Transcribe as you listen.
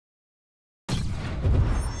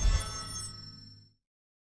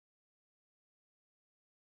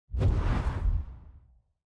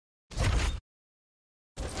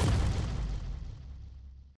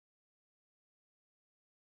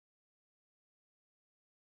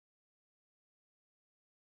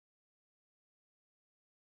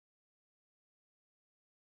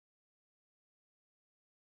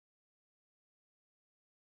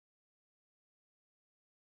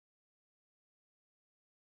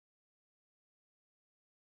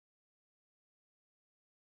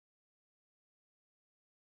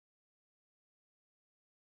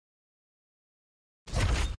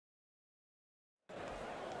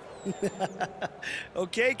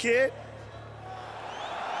Okay, kid.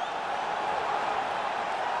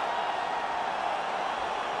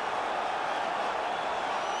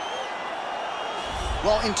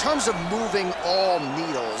 Well, in terms of moving all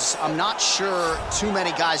needles, I'm not sure too many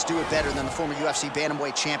guys do it better than the former UFC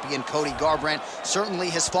bantamweight champion Cody Garbrandt. Certainly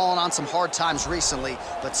has fallen on some hard times recently,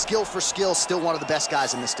 but skill for skill, still one of the best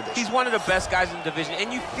guys in this division. He's one of the best guys in the division,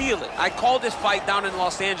 and you feel it. I called this fight down in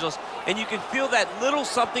Los Angeles, and you can feel that little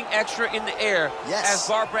something extra in the air as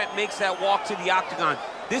Garbrandt makes that walk to the octagon.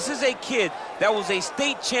 This is a kid that was a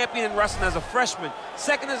state champion in wrestling as a freshman,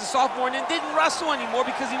 second as a sophomore, and then didn't wrestle anymore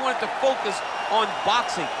because he wanted to focus on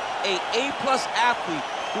boxing. A-plus athlete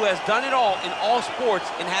who has done it all in all sports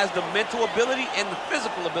and has the mental ability and the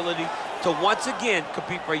physical ability to once again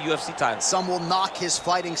compete for a UFC title. Some will knock his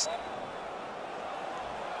fighting.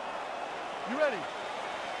 You ready?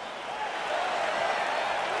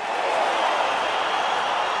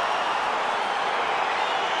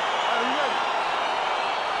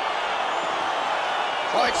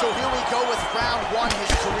 All right, so here we go with round one.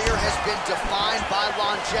 His career has been defined by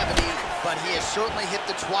longevity, but he has certainly hit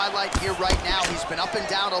the twilight here right now. He's been up and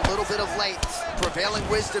down a little bit of late. Prevailing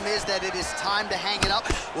wisdom is that it is time to hang it up.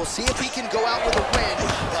 We'll see if he can go out with a win,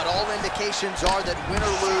 but all indications are that win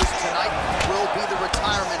or lose, tonight will be the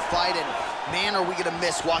retirement fight, and man, are we gonna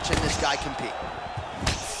miss watching this guy compete.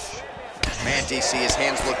 Man, DC, his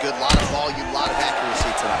hands look good. A lot of volume, a lot of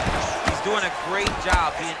accuracy tonight. He's doing a great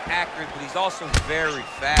job being accurate, but he's also very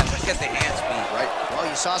fast. Look at the hand speed. Right. Well,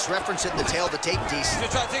 you saw us reference it in the tail of the tape, DC. He's gonna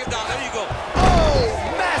try to take him down. There you go. Oh,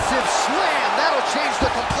 massive slam. That'll change the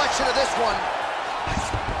complexion of this one.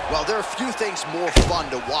 Well, there are few things more fun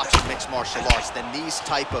to watch in mixed martial arts than these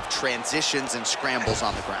type of transitions and scrambles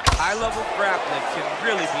on the ground. High-level grappling can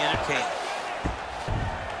really be entertaining.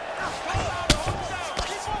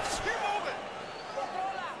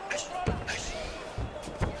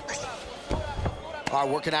 All right,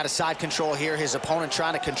 working out of side control here. His opponent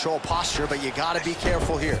trying to control posture, but you got to be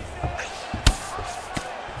careful here.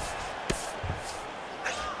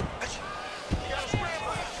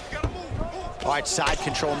 All right, side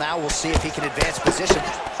control now. We'll see if he can advance position.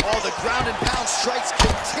 Oh, the ground and pound strikes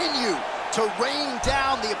continue to rain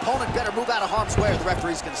down. The opponent better move out of harm's way or the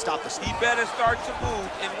referee's going to stop this. He better start to move,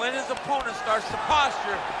 and when his opponent starts to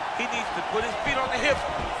posture, he needs to put his feet on the hips,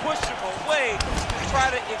 push him away, and try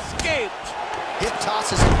to escape. Hip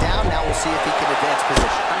tosses him down. Now we'll see if he can advance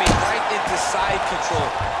position. I mean, right into side control.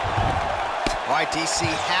 All right, DC,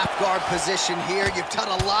 half guard position here. You've done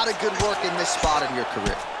a lot of good work in this spot in your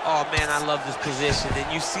career. Oh, man, I love this position. And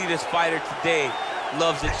you see this fighter today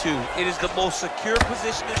loves it, too. It is the most secure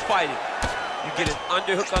position in fighting. You get an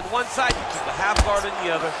underhook on one side, you keep a half guard on the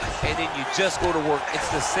other, and then you just go to work. It's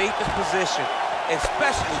the safest position,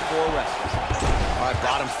 especially for a wrestler. All right,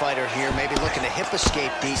 bottom fighter here, maybe looking to hip escape,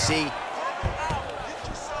 DC.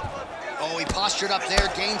 Oh, he postured up there,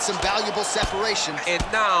 gained some valuable separation. And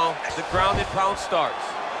now, the ground and pound starts.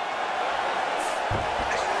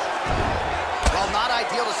 Well, not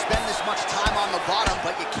ideal to spend this much time on the bottom,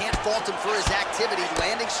 but you can't fault him for his activity.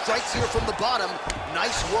 Landing strikes here from the bottom.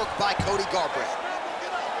 Nice work by Cody Garbrandt.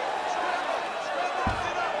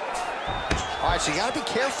 All right, so you gotta be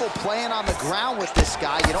careful playing on the ground with this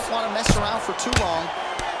guy. You don't want to mess around for too long.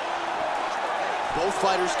 Both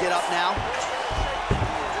fighters get up now.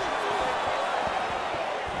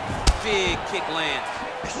 Big kick lands.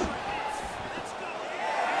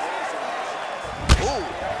 Ooh.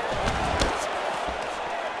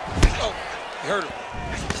 Oh, he hurt him.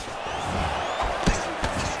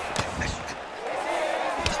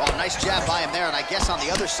 Oh, nice jab by him there, and I guess on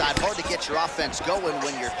the other side, hard to get your offense going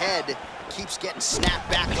when your head keeps getting snapped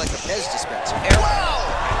back like a Pez dispenser. Whoa!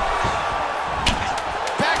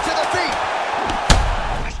 Back to the feet.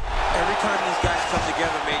 Every time these guys come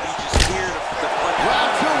together, man, you just hear the punch.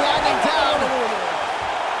 Round two winding down.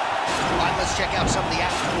 All right, let's check out some of the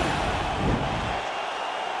action.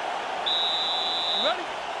 You ready?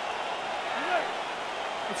 You ready?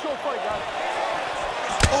 Let's go fight, guys.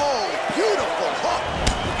 Oh, beautiful hook.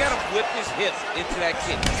 Look at him whip his hip into that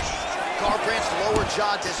kick. Garbrandt's lower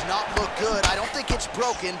jaw does not look good. I don't think it's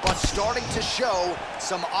broken, but starting to show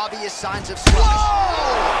some obvious signs of swelling.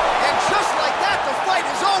 Whoa! And just like that, the fight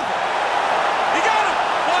is over. He got him!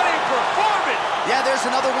 What a performance! Yeah, there's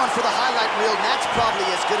another one for the highlight reel, and that's probably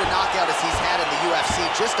as good a knockout as he's had in the UFC.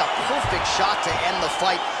 Just a perfect shot to end the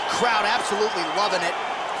fight. Crowd absolutely loving it.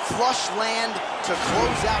 Flush land to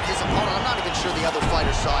close out his opponent. I'm not even sure the other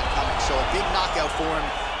fighter saw it coming, so a big knockout for him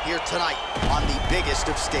here tonight on the biggest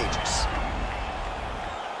of stages.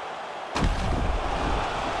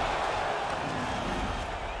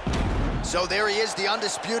 So there he is, the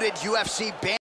undisputed UFC